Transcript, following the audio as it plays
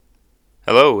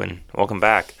Hello and welcome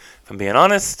back. If I'm being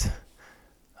honest,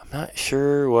 I'm not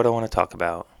sure what I want to talk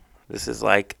about. This is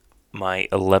like my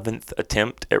 11th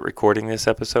attempt at recording this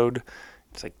episode.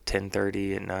 It's like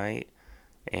 10:30 at night,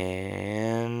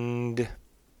 and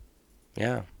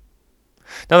yeah.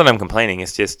 Not that I'm complaining.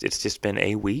 It's just been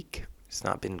a week. It's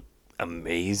not been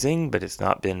amazing, but it's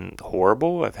not been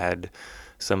horrible. I've had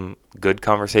some good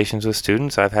conversations with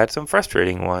students. I've had some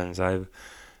frustrating ones. I've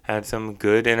had some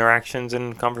good interactions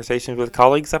and conversations with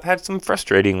colleagues. I've had some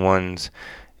frustrating ones,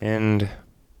 and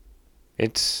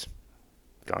it's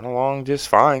gone along just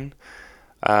fine.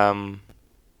 I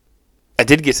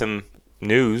did get some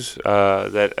news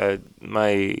that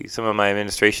some of my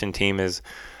administration team has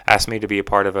asked me to be a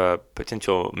part of a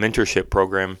potential mentorship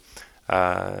program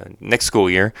next school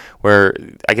year, where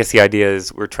I guess the idea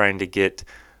is we're trying to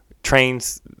train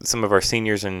some of our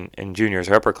seniors and juniors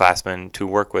or upperclassmen to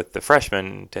work with the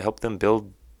freshmen to help them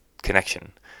build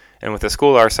connection. And with a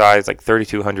school our size, like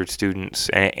 3,200 students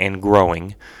and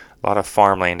growing, a lot of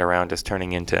farmland around us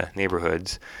turning into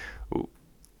neighborhoods,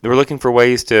 we're looking for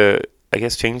ways to, I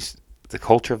guess, change the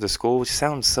culture of the school, which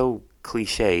sounds so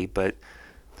cliche, but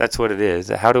that's what it is.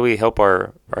 How do we help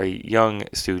our young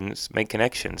students make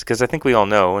connections? Because I think we all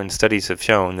know, and studies have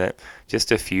shown, that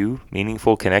just a few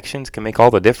meaningful connections can make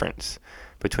all the difference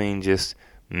between just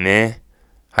meh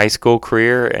high school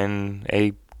career and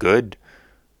a good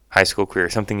high school career,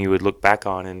 something you would look back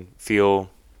on and feel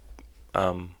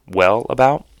well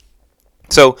about.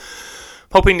 So,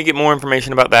 hoping to get more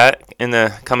information about that in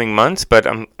the coming months, but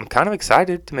I'm kind of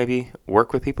excited to maybe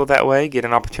work with people that way, get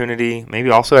an opportunity, maybe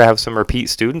also have some repeat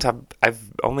students. I've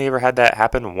only ever had that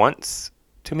happen once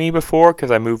to me before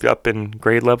because I moved up in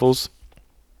grade levels,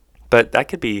 but that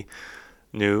could be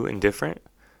new and different.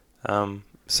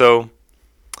 So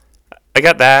I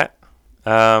got that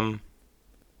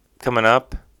coming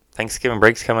up. Thanksgiving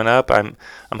break's coming up. I'm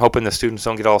hoping the students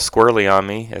don't get all squirrely on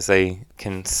me as they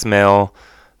can smell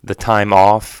the time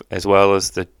off as well as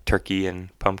the turkey and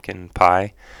pumpkin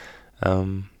pie.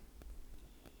 What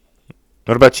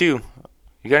about you?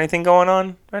 You got anything going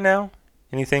on right now?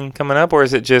 Anything coming up, or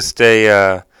is it just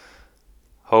a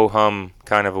ho-hum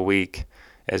kind of a week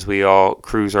as we all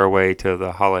cruise our way to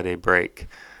the holiday break?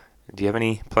 Do you have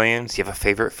any plans? Do you have a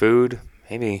favorite food?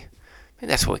 Maybe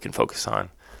that's what we can focus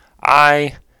on.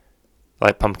 I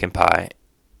like pumpkin pie,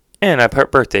 and I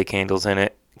put birthday candles in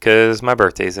it because my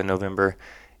birthday's in November.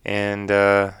 And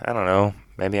I don't know,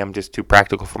 maybe I'm just too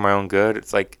practical for my own good.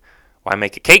 It's like, why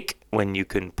make a cake when you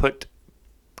can put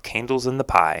candles in the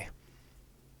pie?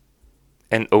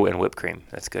 And whipped cream.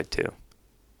 That's good too.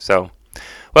 So,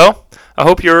 well, I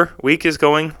hope your week is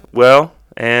going well.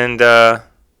 And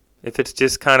if it's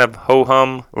just kind of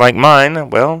ho-hum like mine,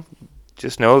 well,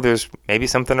 just know there's maybe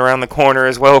something around the corner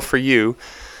as well for you.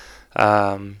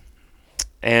 And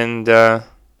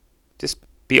just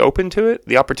be open to it,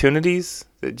 the opportunities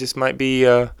that just might be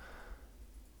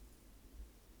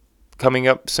coming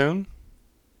up soon.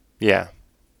 Yeah.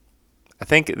 I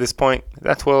think at this point,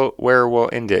 that's where we'll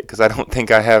end it, because I don't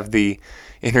think I have the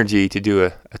energy to do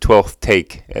a 12th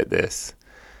take at this.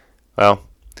 Well,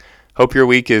 hope your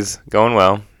week is going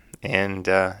well, and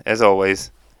as always,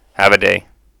 have a day.